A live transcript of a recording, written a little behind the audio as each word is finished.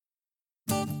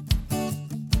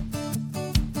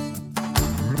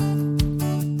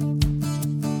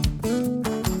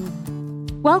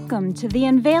Welcome to the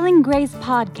Unveiling Grace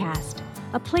podcast,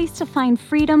 a place to find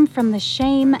freedom from the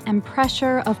shame and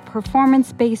pressure of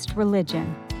performance-based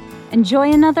religion.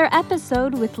 Enjoy another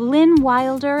episode with Lynn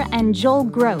Wilder and Joel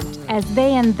Grote as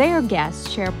they and their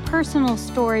guests share personal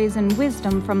stories and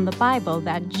wisdom from the Bible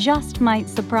that just might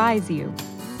surprise you.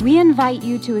 We invite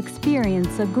you to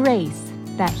experience a grace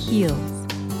that heals.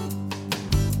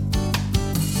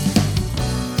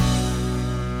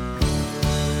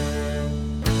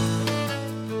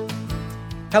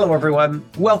 Hello, everyone.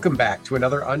 Welcome back to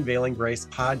another Unveiling Grace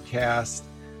podcast.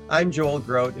 I'm Joel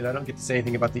Grote, and I don't get to say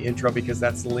anything about the intro because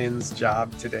that's Lynn's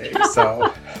job today.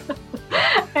 So,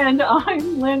 and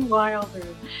I'm Lynn Wilder.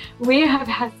 We have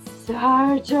had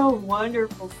such a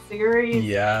wonderful series.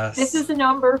 Yes. This is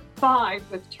number 5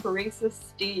 with Teresa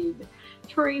Steed.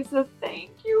 Teresa,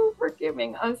 thank you for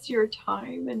giving us your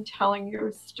time and telling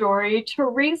your story.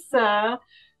 Teresa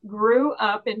grew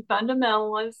up in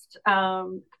fundamentalist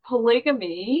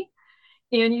polygamy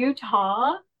in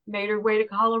Utah, made her way to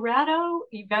Colorado,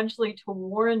 eventually to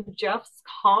Warren Jeff's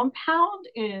compound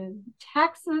in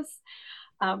Texas.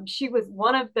 She was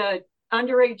one of the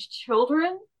underage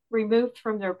children removed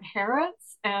from their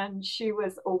parents, and she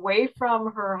was away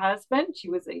from her husband. She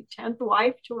was a 10th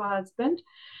wife to a husband.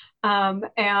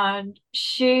 And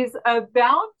she's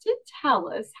about to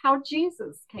tell us how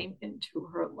Jesus came into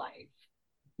her life.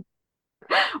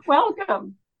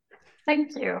 Welcome.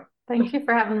 Thank you. Thank you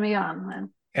for having me on, Lynn.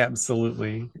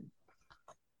 Absolutely.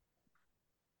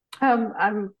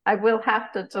 I will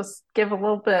have to just give a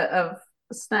little bit of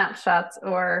snapshots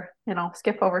or,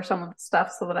 skip over some of the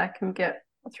stuff so that I can get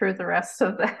through the rest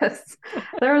of this.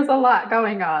 There was a lot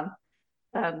going on.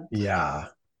 And yeah.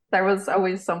 There was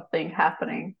always something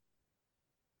happening.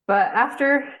 But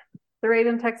after the raid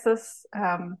in Texas,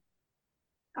 I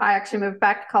actually moved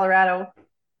back to Colorado.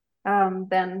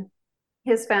 Then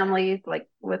his family, like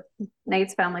with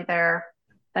Nate's family there,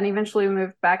 then eventually we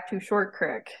moved back to Short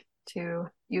Creek to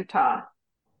Utah.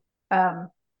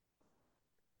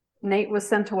 Nate was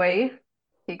sent away.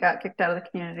 He got kicked out of the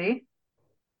community.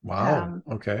 Wow.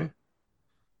 Okay.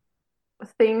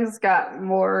 Things got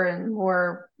more and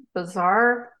more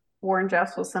bizarre. Warren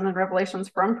Jeffs was sending revelations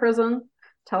from prison,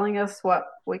 telling us what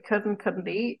we could and couldn't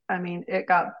eat. I mean, it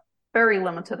got very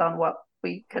limited on what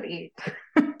we could eat.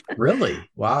 Really?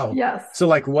 Wow. Yes. So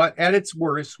what, at its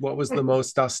worst, what was the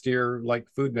most austere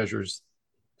food measures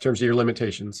in terms of your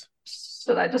limitations?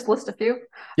 Should I just list a few?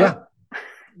 Yeah.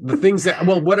 The things that,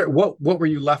 what were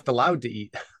you left allowed to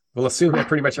eat? We'll assume that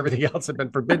pretty much everything else had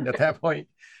been forbidden at that point.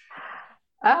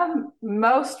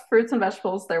 Most fruits and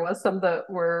vegetables. There was some that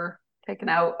were taken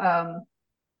out.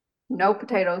 No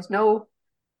potatoes, no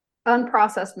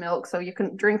unprocessed milk. So you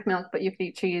couldn't drink milk, but you could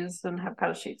eat cheese and have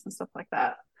cottage cheese and stuff like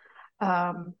that.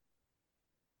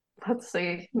 Let's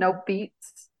see, no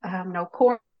beets, no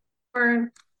corn.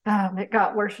 It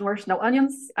got worse and worse. No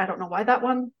onions. I don't know why that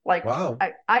one. Wow.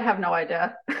 I have no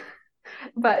idea.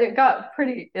 But it got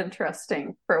pretty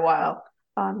interesting for a while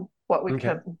on what we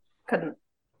couldn't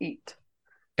eat.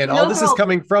 And all this is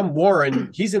coming from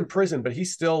Warren. He's in prison, but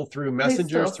he's still through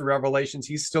messengers, through revelations.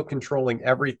 He's still controlling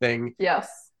everything. Yes.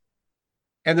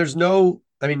 And there's no,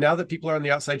 now that people are on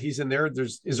the outside, he's in there.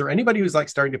 Is there anybody who's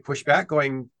starting to push back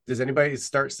going, does anybody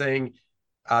start saying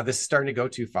this is starting to go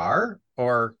too far?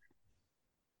 Or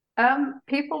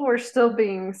people were still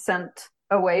being sent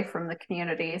away from the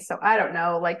community. So I don't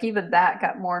know, even that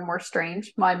got more and more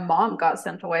strange. My mom got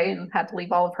sent away and had to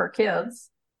leave all of her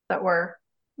kids that were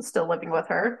still living with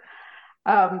her.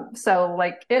 So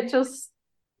it just,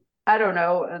 I don't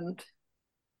know. And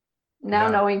now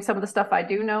knowing some of the stuff I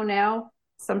do know now,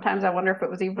 sometimes I wonder if it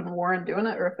was even Warren doing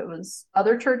it or if it was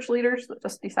other church leaders that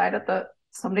just decided that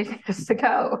somebody needs to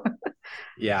go.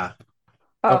 Yeah.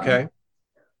 Okay.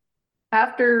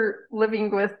 After living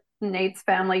with Nate's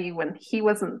family when he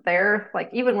wasn't there,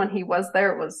 even when he was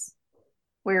there, it was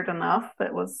weird enough.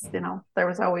 It was, there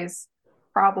was always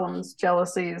problems,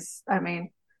 jealousies.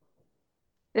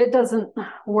 It doesn't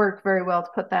work very well to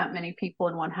put that many people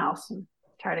in one house and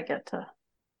try to get to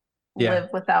live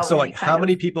without. So how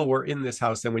many people were in this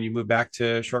house then when you moved back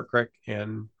to Short Creek?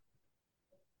 And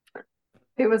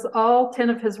it was all 10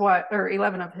 of his wives or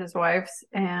 11 of his wives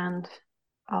and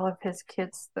all of his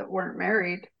kids that weren't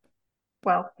married.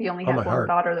 Well, he only had one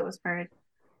daughter that was married.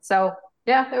 So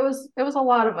yeah, it was a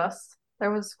lot of us.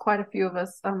 There was quite a few of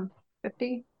us,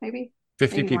 50 maybe.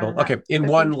 50 people. Okay. In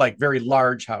 50. One very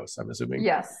large house, I'm assuming.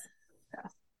 Yes.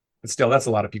 But still, that's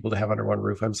a lot of people to have under one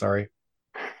roof. I'm sorry.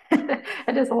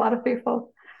 It is a lot of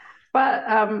people. But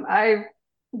I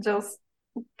just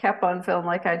kept on feeling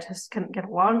like I just couldn't get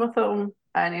along with them.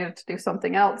 I needed to do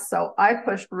something else. So I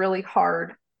pushed really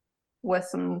hard with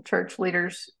some church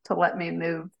leaders to let me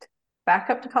move back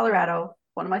up to Colorado.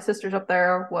 One of my sisters up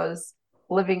there was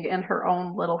living in her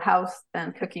own little house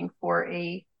and cooking for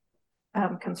a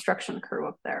construction crew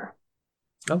up there.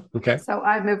 Oh, okay. So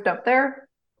I moved up there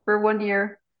for 1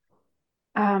 year.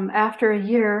 After a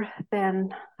year,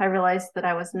 then I realized that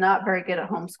I was not very good at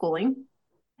homeschooling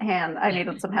and I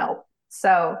needed some help.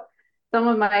 So some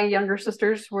of my younger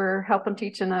sisters were helping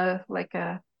teach in a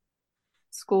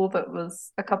school that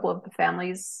was a couple of the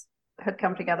families had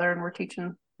come together and were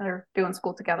teaching or doing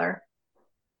school together.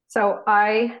 So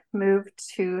I moved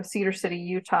to Cedar City,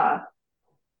 Utah.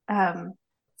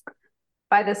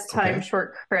 By this time, Okay.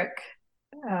 Short Creek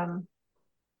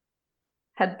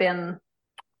had been,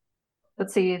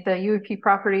 let's see, the UEP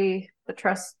property, the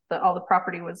trust that all the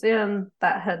property was in,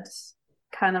 that had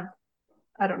kind of,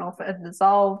 I don't know if it had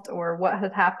dissolved or what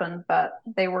had happened, but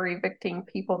they were evicting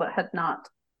people that had not,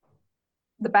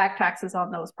 the back taxes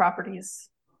on those properties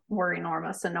were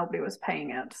enormous and nobody was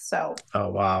paying it. So Oh,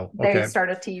 wow. they Okay.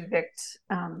 started to evict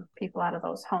people out of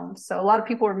those homes. So a lot of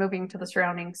people were moving to the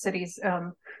surrounding cities,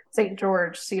 St.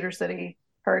 George, Cedar City,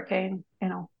 Hurricane,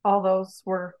 all those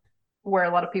were where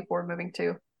a lot of people were moving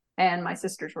to. And my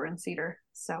sisters were in Cedar.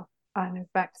 So I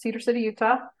moved back to Cedar City,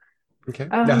 Utah. Okay.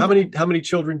 Now, how many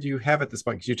children do you have at this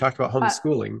point? Because you talked about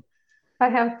homeschooling. I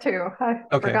have two. I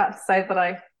forgot to say that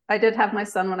I did have my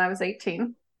son when I was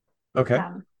 18. Okay.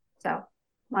 So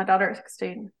my daughter at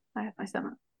 16. I have my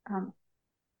son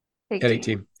 18. At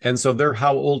 18. And so they're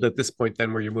how old at this point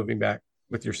then where you're moving back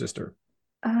with your sister?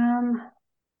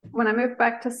 When I moved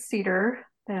back to Cedar,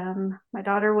 then my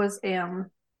daughter was in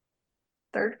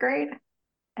 3rd grade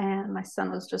and my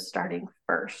son was just starting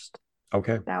 1st.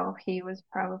 Okay. So he was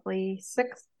probably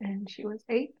 6 and she was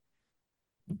 8.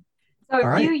 So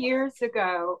a few years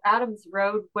ago, Adams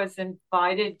Road was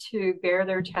invited to bear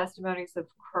their testimonies of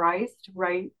Christ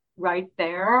right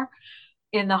there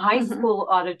in the high school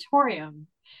auditorium.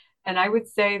 And I would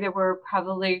say there were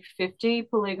probably 50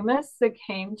 polygamists that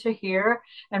came to hear.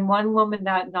 And one woman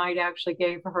that night actually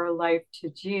gave her life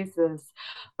to Jesus.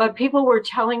 But people were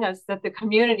telling us that the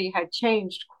community had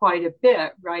changed quite a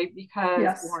bit, right?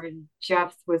 Because Warren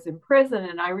Jeffs was in prison.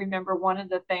 And I remember one of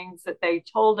the things that they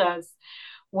told us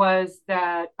was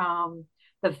that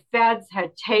the feds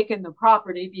had taken the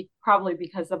property probably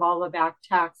because of all the back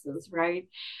taxes, right?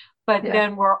 But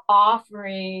then we're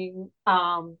offering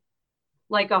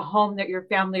like a home that your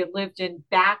family lived in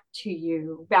back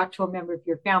to a member of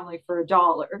your family for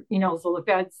 $1. So the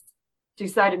feds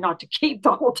decided not to keep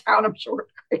the whole town of Short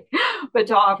Creek, but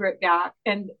to offer it back.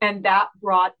 And that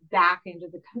brought back into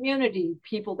the community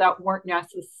people that weren't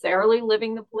necessarily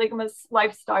living the polygamous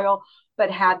lifestyle,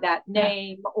 but had that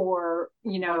name or,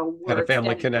 had a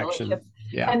family connection. Relatives.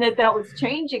 Yeah. And that was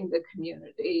changing the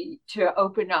community to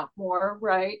open up more,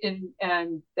 right?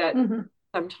 And that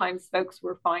sometimes folks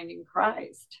were finding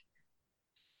Christ.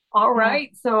 All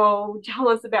right. So tell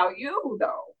us about you,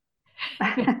 though.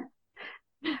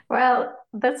 Well,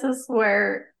 this is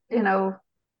where,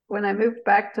 when I moved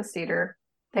back to Cedar,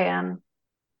 and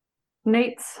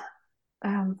Nate's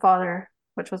father,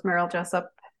 which was Merrill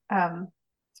Jessup,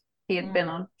 he had been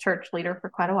a church leader for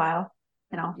quite a while.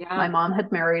 My mom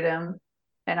had married him,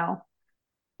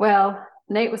 Well,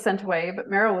 Nate was sent away, but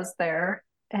Merrill was there.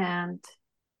 And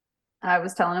I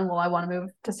was telling him, well, I want to move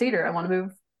to Cedar. I want to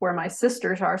move where my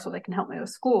sisters are so they can help me with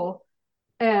school.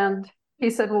 And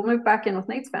he said, well, move back in with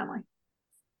Nate's family.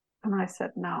 And I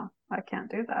said, no, I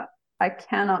can't do that. I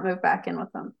cannot move back in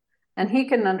with them. And he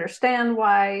couldn't understand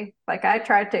why. Like I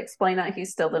tried to explain it. He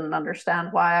still didn't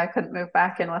understand why I couldn't move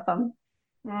back in with them.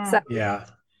 So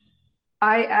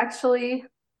I actually,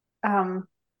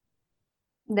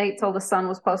 Nate's oldest son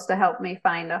was supposed to help me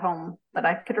find a home that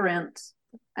I could rent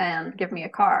and give me a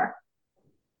car.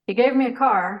 He gave me a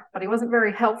car, but he wasn't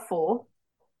very helpful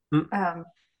on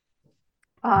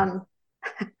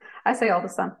I say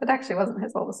oldest son. It actually wasn't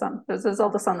his oldest son. It was his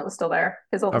oldest son that was still there.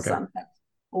 His oldest son had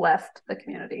left the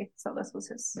community. So this was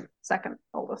his second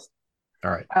oldest.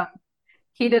 All right.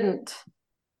 He didn't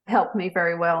help me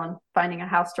very well in finding a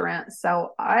house to rent.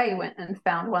 So I went and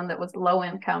found one that was low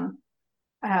income.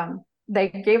 They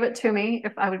gave it to me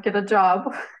if I would get a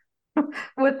job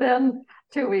within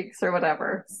 2 weeks or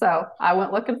whatever. So I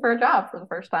went looking for a job for the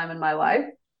first time in my life.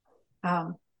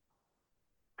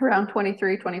 Around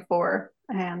 23, 24,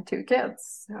 and 2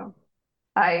 kids. So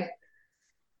I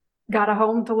got a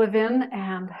home to live in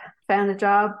and found a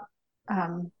job,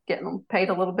 getting paid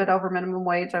a little bit over minimum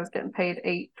wage. I was getting paid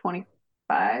 $8.25,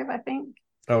 I think,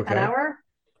 an hour.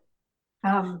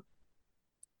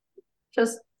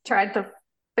 Just tried to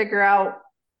figure out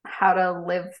how to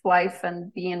live life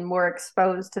and being more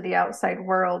exposed to the outside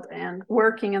world and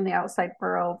working in the outside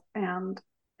world. And,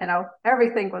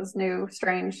 everything was new,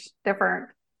 strange, different,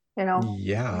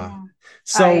 Yeah.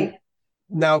 So I,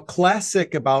 now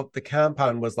classic about the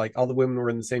compound was like all the women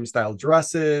were in the same style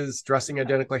dresses, dressing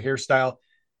identical hairstyle.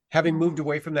 Having moved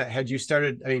away from that, had you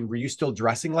started, I mean, were you still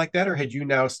dressing like that, or had you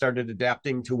now started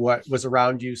adapting to what was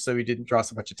around you so you didn't draw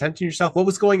so much attention to yourself? What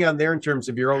was going on there in terms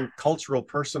of your own cultural,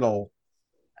 personal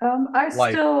I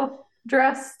life? still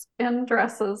dressed in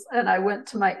dresses, and I went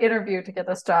to my interview to get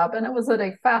this job, and it was at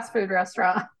a fast food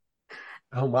restaurant.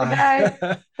 Oh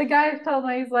The my. guy told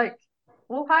me, he's like,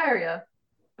 "We'll hire you,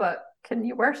 but can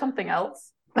you wear something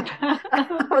else?"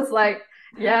 I was like,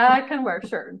 "Yeah, I can wear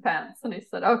shirt and pants." And he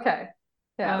said, "Okay."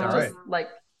 Yeah, it All just right. like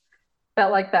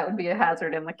felt like that would be a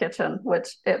hazard in the kitchen, which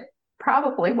it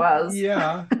probably was.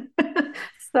 Yeah.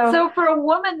 So for a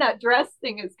woman, that dress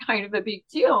thing is kind of a big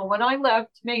deal. When I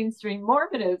left mainstream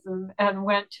Mormonism and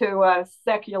went to a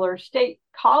secular state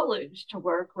college to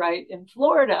work right in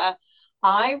Florida,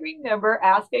 I remember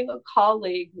asking a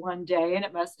colleague one day, and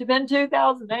it must have been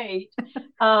 2008,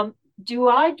 do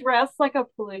I dress like a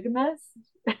polygamist?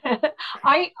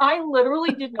 I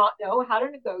literally did not know how to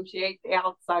negotiate the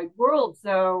outside world.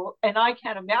 So, and I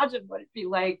can't imagine what it'd be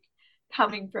like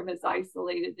coming from as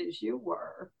isolated as you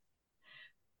were.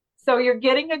 So you're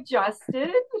getting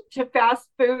adjusted to fast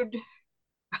food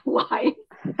life.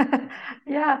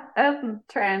 Yeah, I'm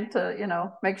trying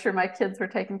to, make sure my kids were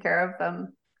taken care of.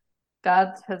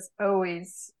 God has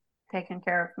always taken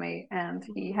care of me, and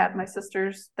he had my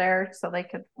sisters there so they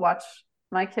could watch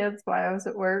my kids while I was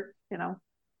at work,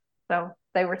 so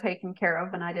they were taken care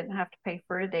of, and I didn't have to pay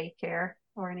for a daycare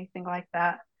or anything like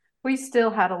that. We still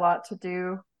had a lot to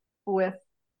do with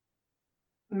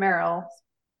Merrill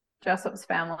Jessup's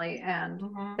family, and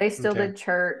they still did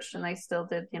church, and they still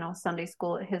did, Sunday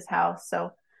school at his house.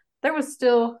 So there was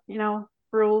still,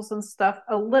 rules and stuff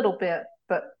a little bit,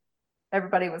 but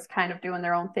everybody was kind of doing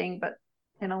their own thing, but,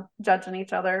 judging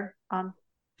each other on,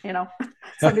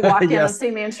 somebody walk in and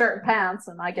see me in shirt and pants,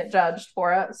 and I get judged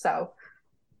for it. So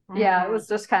yeah, it was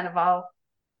just kind of all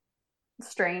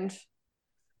strange.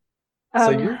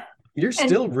 So you're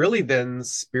still really then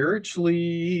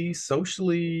spiritually,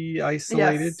 socially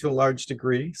isolated to a large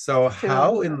degree. So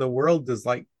how in the world does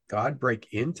like God break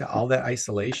into all that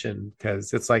isolation?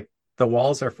 Because it's like the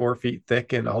walls are 4 feet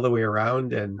thick and all the way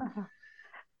around. And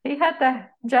he had to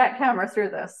jackhammer through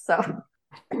this. So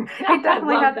he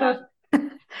definitely had to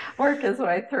work his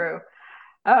way through.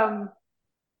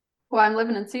 Well, I'm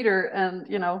living in Cedar and,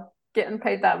 getting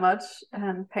paid that much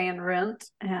and paying rent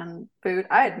and food.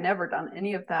 I had never done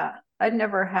any of that. I'd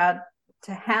never had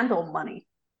to handle money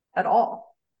at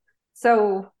all.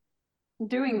 So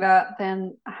doing that,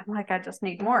 then I'm like, I just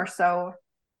need more. So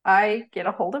I get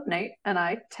a hold of Nate and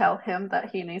I tell him that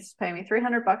he needs to pay me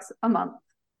 $300 a month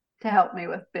to help me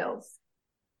with bills.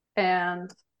 And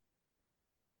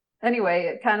anyway,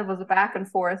 it kind of was a back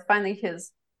and forth. Finally,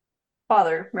 his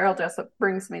father, Merrill Jessup,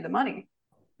 brings me the money.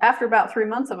 After about 3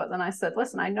 months of it, then I said,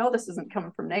 listen, I know this isn't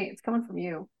coming from Nate. It's coming from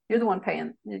you. You're the one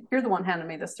paying. You're the one handing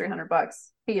me this $300.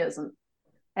 He isn't.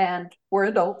 And we're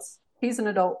adults. He's an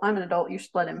adult. I'm an adult. You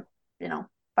should let him,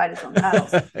 fight his own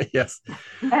battles. Yes.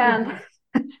 And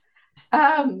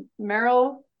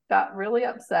Merrill got really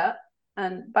upset.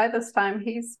 And by this time,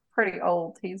 he's pretty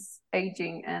old. He's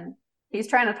aging. And he's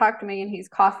trying to talk to me, and he's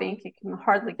coughing. He can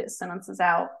hardly get sentences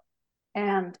out.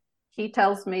 And he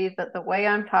tells me that the way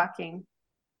I'm talking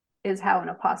is how an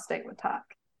apostate would talk.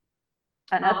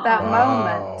 And at that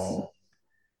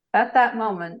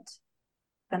moment,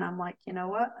 then I'm like, you know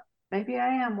what? Maybe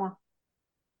I am one.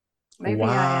 Maybe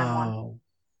I am one.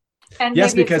 And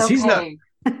yes, because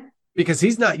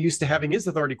he's not used to having his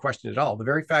authority questioned at all. The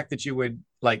very fact that you would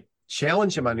like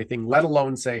challenge him on anything, let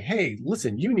alone say, hey,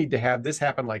 listen, you need to have this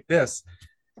happen like this.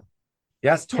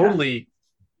 Yes, totally. Yeah.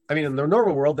 I mean, in the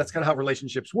normal world, that's kind of how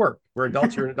relationships work. We're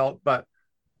adults, you're an adult, but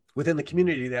within the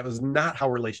community, that was not how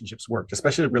relationships worked,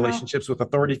 especially relationships with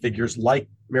authority figures like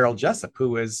Merrill Jessup,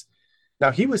 who is now,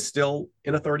 he was still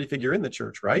an authority figure in the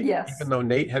church, right? Yes. Even though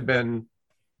Nate had been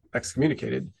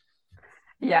excommunicated.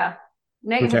 Yeah.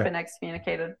 Nate had been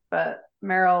excommunicated, but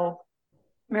Merrill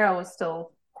was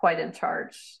still quite in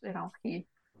charge. He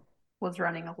was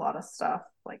running a lot of stuff.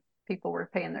 Like people were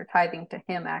paying their tithing to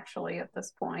him actually at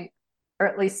this point, or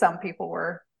at least some people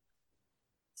were.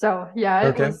 So yeah,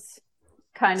 it was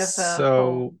kind of I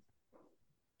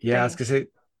was gonna say,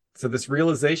 so this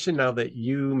realization now that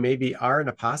you maybe are an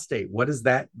apostate, what does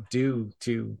that do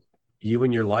to you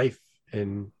and your life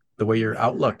and the way your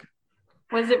outlook?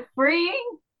 Was it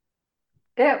freeing?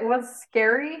 It was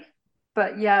scary,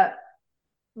 but yet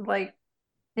like,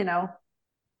 you know,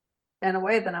 in a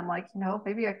way, then I'm like,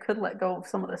 maybe I could let go of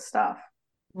some of this stuff.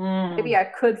 Maybe I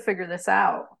could figure this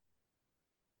out,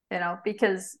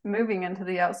 because moving into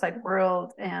the outside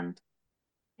world and,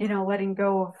 letting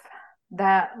go of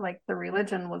that, like the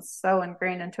religion was so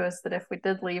ingrained into us that if we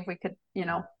did leave, we could,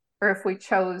 or if we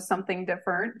chose something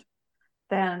different,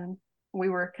 then we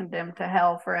were condemned to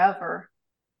hell forever.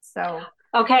 So,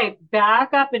 okay,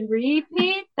 back up and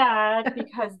repeat that,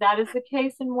 because that is the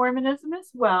case in Mormonism as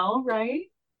well, right?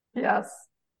 yes.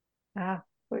 Yeah.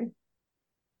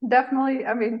 Definitely.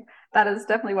 I mean, that is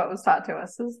definitely what was taught to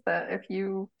us, is that if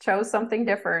you chose something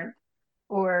different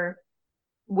or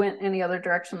went any other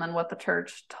direction than what the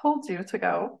church told you to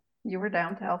go, you were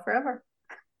down to hell forever.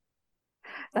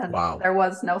 And Wow. there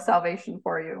was no salvation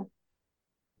for you.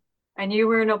 And you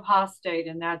were an apostate,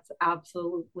 and that's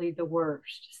absolutely the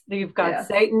worst. You've got Yes.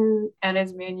 Satan and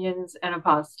his minions and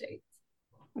apostates.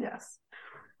 Yes.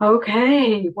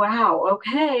 Okay. Wow.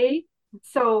 Okay.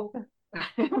 So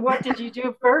what did you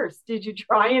do first? Did you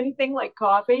try anything like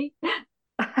coffee?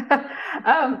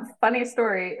 Funny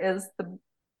story is the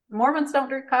Mormons don't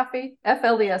drink coffee.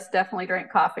 FLDS definitely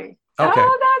drank coffee. Okay.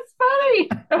 Oh,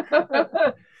 that's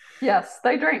funny. Yes,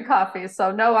 they drink coffee.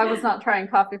 So no, I was not trying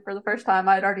coffee for the first time.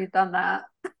 I'd already done that.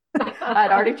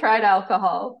 I'd already tried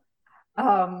alcohol.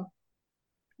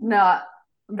 Not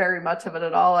very much of it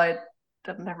at all. I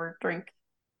didn't ever drink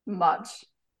much,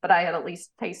 but I had at least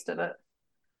tasted it.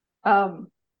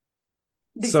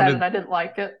 Decided I didn't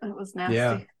like it. It was nasty.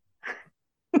 Yeah.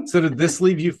 So did this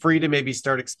leave you free to maybe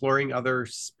start exploring other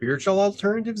spiritual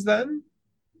alternatives then?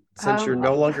 Since you're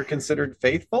no longer considered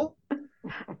faithful?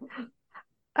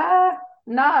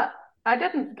 I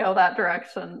didn't go that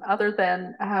direction, other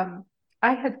than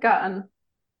I had gotten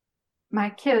my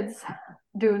kids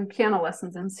doing piano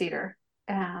lessons in Cedar,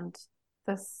 and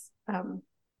this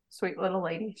sweet little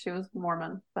lady, she was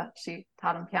Mormon, but she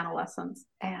taught them piano lessons,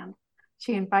 and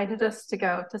she invited us to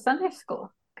go to Sunday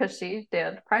school because she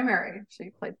did primary. She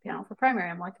played piano for primary.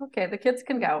 I'm like, okay, the kids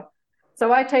can go.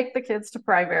 So I take the kids to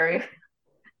primary,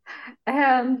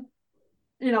 and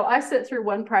I sit through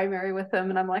one primary with them,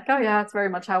 and I'm like, oh yeah, it's very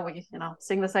much how we,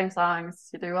 sing the same songs.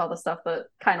 You do all the stuff that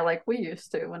kind of like we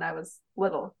used to when I was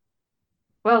little.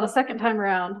 Well, the second time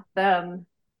around, then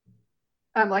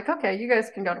I'm like, okay, you guys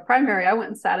can go to primary. I went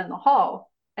and sat in the hall,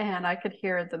 and I could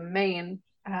hear the main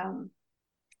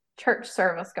church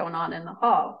service going on in the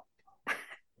hall.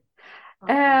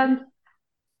 And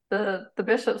the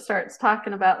bishop starts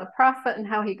talking about the prophet and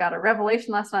how he got a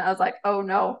revelation last night. I was like, oh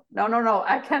no,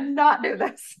 I cannot do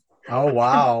this. Oh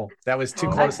wow, that was too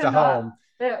close to home.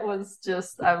 It was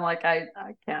just, I'm like, I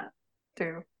can't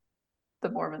do the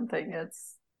Mormon thing.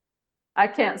 I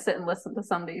can't sit and listen to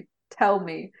somebody tell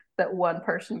me that one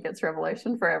person gets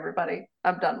revelation for everybody.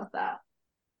 I'm done with that.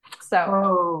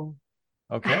 So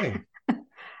okay.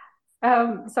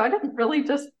 So I didn't really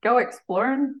just go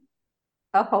exploring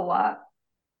a whole lot.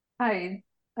 I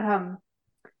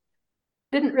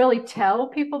didn't really tell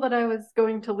people that I was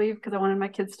going to leave because I wanted my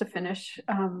kids to finish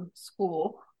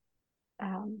school.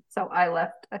 So I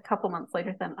left a couple months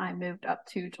later. Then I moved up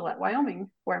to Gillette, Wyoming,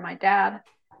 where my dad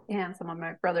and some of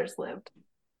my brothers lived.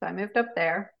 So I moved up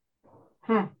there.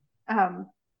 And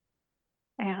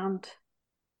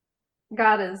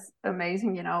God is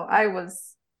amazing. I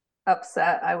was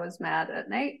upset. I was mad at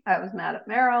Nate. I was mad at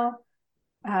Meryl.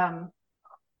 I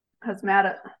was mad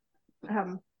at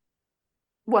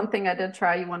one thing I did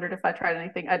try. You wondered if I tried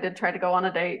anything. I did try to go on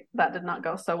a date. That did not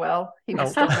go so well. He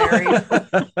was still married.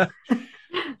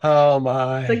 Oh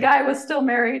my. The guy was still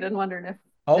married and wondering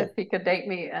if he could date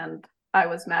me, and I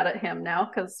was mad at him now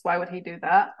because why would he do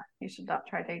that? He should not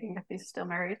try dating if he's still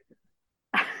married.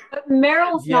 But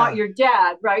Meryl's not your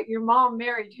dad, right? Your mom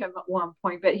married him at one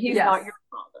point, but he's not your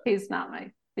father. He's not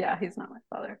my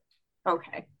father.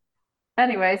 Okay.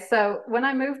 Anyway, so when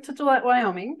I moved to Gillette,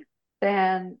 Wyoming,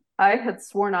 then I had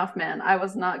sworn off men. I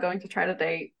was not going to try to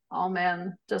date. All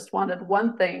men just wanted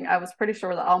one thing. I was pretty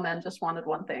sure that all men just wanted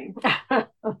one thing.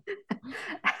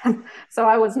 So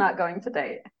I was not going to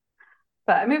date.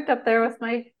 But I moved up there with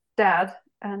my dad,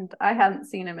 and I hadn't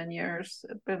seen him in years.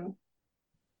 It'd been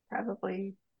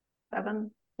probably 7-8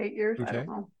 years. Okay. I don't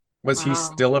know. Was he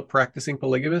still a practicing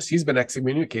polygamist? He's been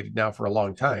excommunicated now for a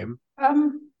long time.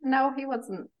 No, he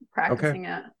wasn't practicing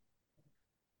it.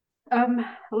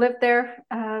 Lived there.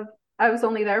 I was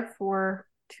only there for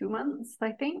 2 months,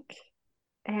 I think.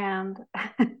 And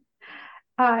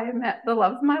I met the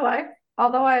love of my life.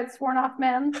 Although I had sworn off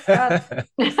men, God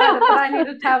decided that I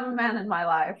needed to have a man in my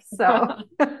life. So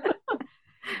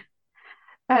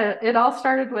it all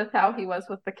started with how he was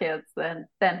with the kids. Then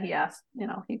he asked,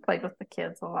 he played with the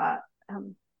kids a lot.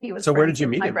 He was So where friends did you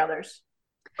with meet my him? brothers.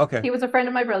 Okay. He was a friend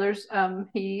of my brother's.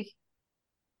 He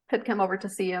had come over to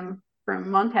see him from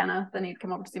Montana. Then he'd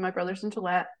come over to see my brothers in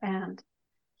Gillette. And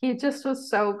he just was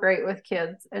so great with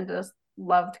kids and just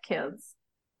loved kids.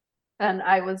 And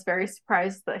I was very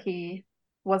surprised that he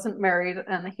wasn't married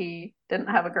and he didn't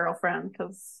have a girlfriend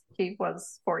because he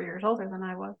was 4 years older than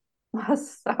I was.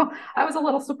 So I was a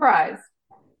little surprised.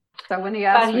 So when he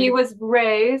asked But me, he was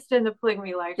raised in the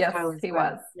polygamy lifestyle. yes, as he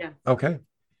well. was. Yeah. Okay.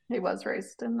 He was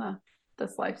raised in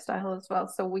this lifestyle as well.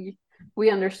 So we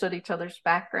understood each other's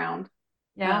background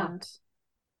Yeah. and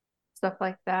stuff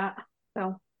like that.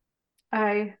 So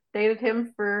I dated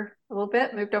him for a little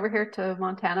bit, moved over here to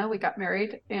Montana. We got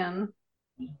married in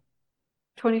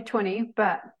 2020,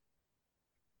 but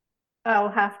I'll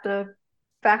have to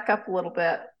back up a little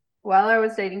bit. While I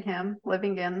was dating him,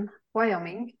 living in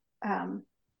Wyoming,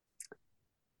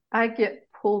 I get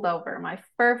pulled over. My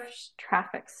first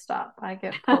traffic stop, I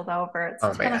get pulled over. It's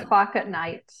Oh, 10 man. o'clock at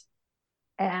night.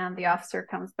 And the officer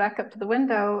comes back up to the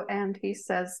window and he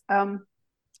says, I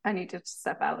need you to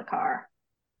step out of the car.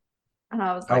 And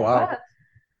I was Oh, like, wow. what?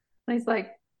 And he's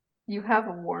like, you have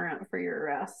a warrant for your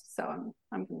arrest, so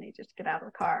I'm gonna need you to get out of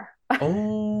the car.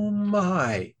 Oh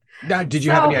my. Now, did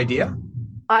you have any idea?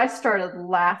 I started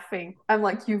laughing. I'm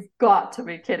like, you've got to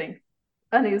be kidding.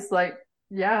 And he's like,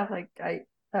 yeah, like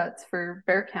it's for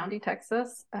Bexar County,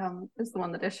 Texas, is the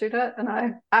one that issued it. And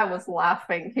I was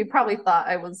laughing. He probably thought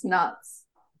I was nuts,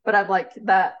 but I'm like,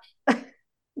 that,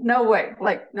 no way,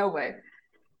 like, no way.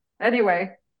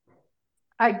 Anyway,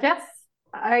 I guess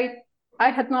I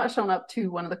had not shown up to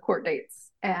one of the court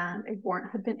dates and a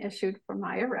warrant had been issued for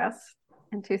my arrest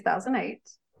in 2008.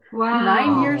 Wow.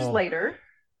 9 years Oh. later,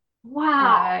 Wow.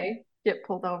 I get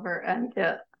pulled over and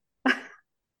get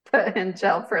put in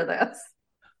jail for this.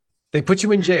 They put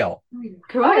you in jail.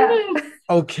 Goodness.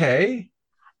 Okay.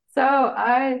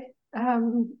 So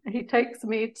he takes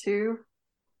me to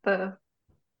the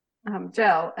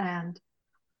jail, and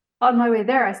on my way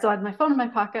there, I still had my phone in my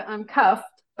pocket. I'm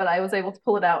cuffed, but I was able to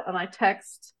pull it out, and I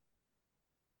text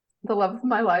the love of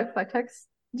my life. I text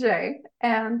Jay,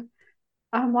 and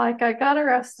I'm like, I got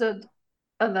arrested,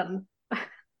 and then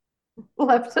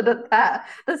left it at that.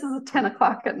 This is at 10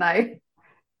 o'clock at night.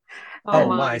 Oh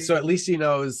my. So at least he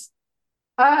knows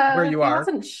where you are.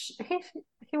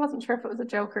 He wasn't sure if it was a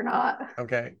joke or not.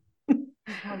 Okay.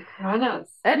 Oh, goodness.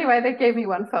 Anyway, they gave me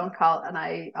one phone call, and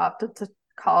I opted to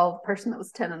call the person that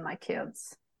was 10 and my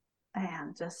kids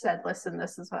and just said, listen,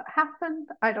 this is what happened.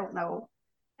 I don't know.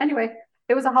 Anyway,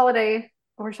 it was a holiday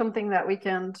or something that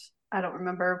weekend. I don't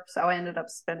remember. So I ended up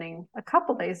spending a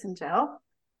couple days in jail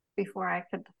before I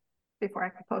could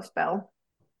post bail.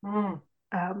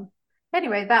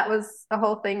 Anyway, that was the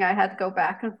whole thing. I had to go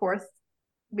back and forth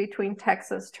between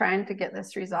Texas trying to get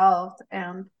this resolved.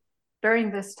 And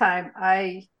during this time,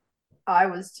 I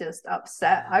was just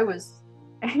upset. I was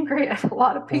angry at a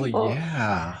lot of people. Well,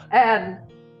 yeah. And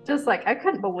just like, I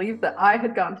couldn't believe that I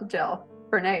had gone to jail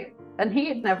for Nate. And he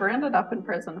had never ended up in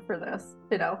prison for this,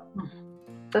 you know.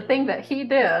 The thing that he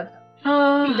did,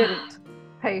 he didn't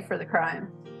pay for the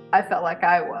crime. I felt like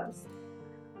I was.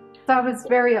 So I was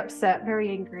very upset, very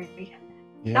angry.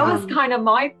 Yeah. That was kind of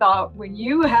my thought when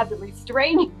you had the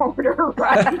restraining order,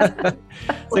 right?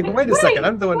 It's like, wait a second,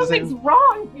 I'm the one who's something's in.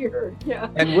 wrong here. Yeah.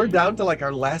 And we're down to like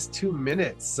our last 2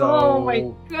 minutes. So, Oh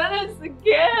my goodness,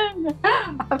 again.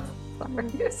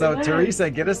 so Teresa,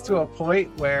 get us to a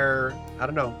point where, I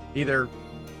don't know, either,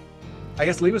 I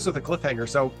guess leave us with a cliffhanger.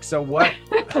 So what?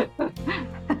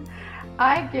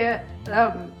 I get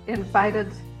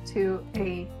invited to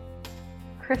a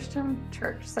Christian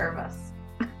church service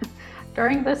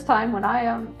during this time when I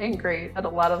am angry at a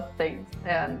lot of things,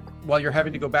 and While you're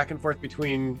having to go back and forth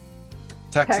between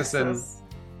Texas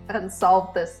and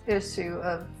solve this issue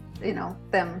of, you know,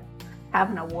 them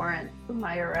having a warrant for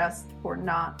my arrest for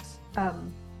not,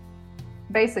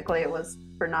 basically it was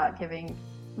for not giving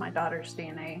my daughter's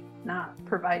DNA, not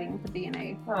providing the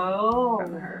DNA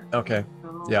from her. Okay.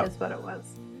 Yeah. Is what it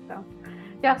was. So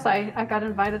yes, I got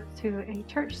invited to a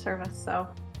church service, so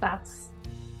that's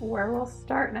where we'll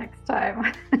start next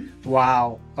time.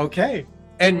 Wow. Okay.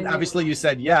 And obviously you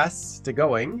said yes to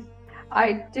going.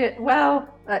 I did. Well,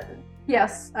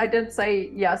 yes, I did say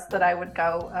yes that I would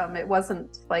go. It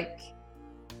wasn't like,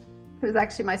 it was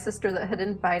actually my sister that had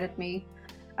invited me.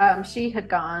 She had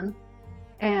gone,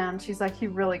 and she's like, you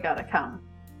really got to come.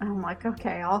 And I'm like,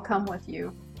 okay, I'll come with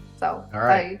you. So All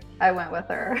right. I went with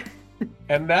her.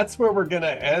 And that's where we're going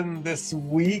to end this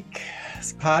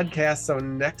week's podcast. So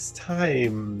next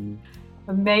time.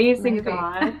 Amazing Maybe.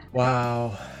 God.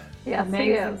 Wow. Yes, he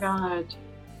Amazing is. God.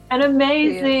 And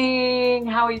amazing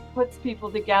how he puts people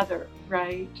together,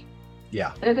 right?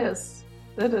 Yeah. It is.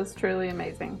 It is truly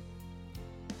amazing.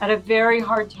 At a very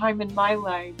hard time in my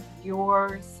life,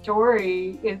 your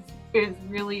story is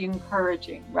really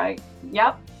encouraging, right?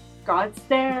 Yep, God's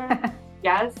there.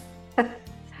 Yes.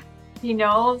 He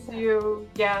knows you.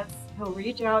 Yes. He'll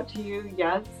reach out to you.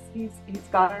 Yes. He's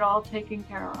got it all taken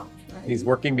care of. Right? He's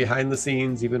working behind the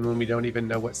scenes even when we don't even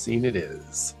know what scene it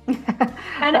is.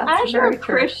 And as you're a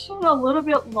Christian a little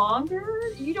bit longer,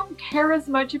 you don't care as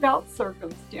much about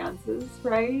circumstances,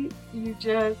 right? You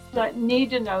just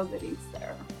need to know that he's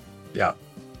there. Yeah.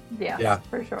 Yeah,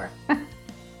 for sure.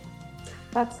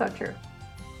 That's so true.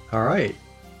 All right.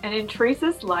 And in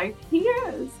Teresa's life, he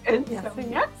is. And so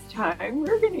next time,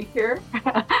 we're going to hear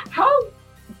how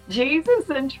Jesus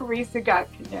and Teresa got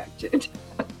connected.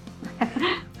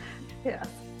 Yes.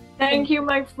 Thank you,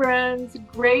 my friends.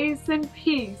 Grace and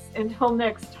peace. Until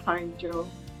next time, Joe.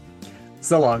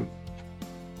 So long.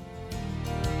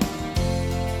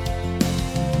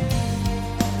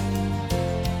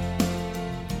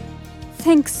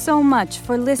 Thanks so much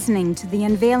for listening to the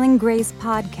Unveiling Grace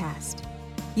podcast.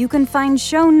 You can find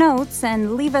show notes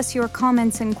and leave us your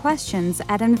comments and questions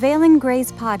at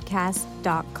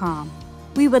unveilinggracepodcast.com.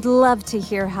 We would love to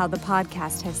hear how the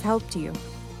podcast has helped you.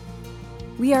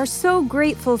 We are so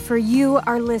grateful for you,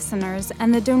 our listeners,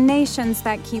 and the donations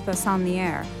that keep us on the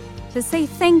air. To say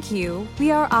thank you,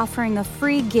 we are offering a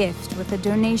free gift with a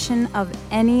donation of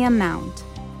any amount.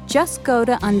 Just go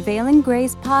to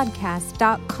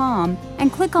unveilinggracepodcast.com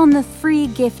and click on the free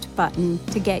gift button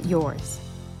to get yours.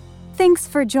 Thanks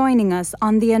for joining us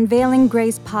on the Unveiling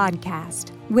Grace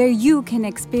podcast, where you can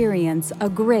experience a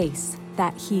grace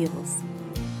that heals.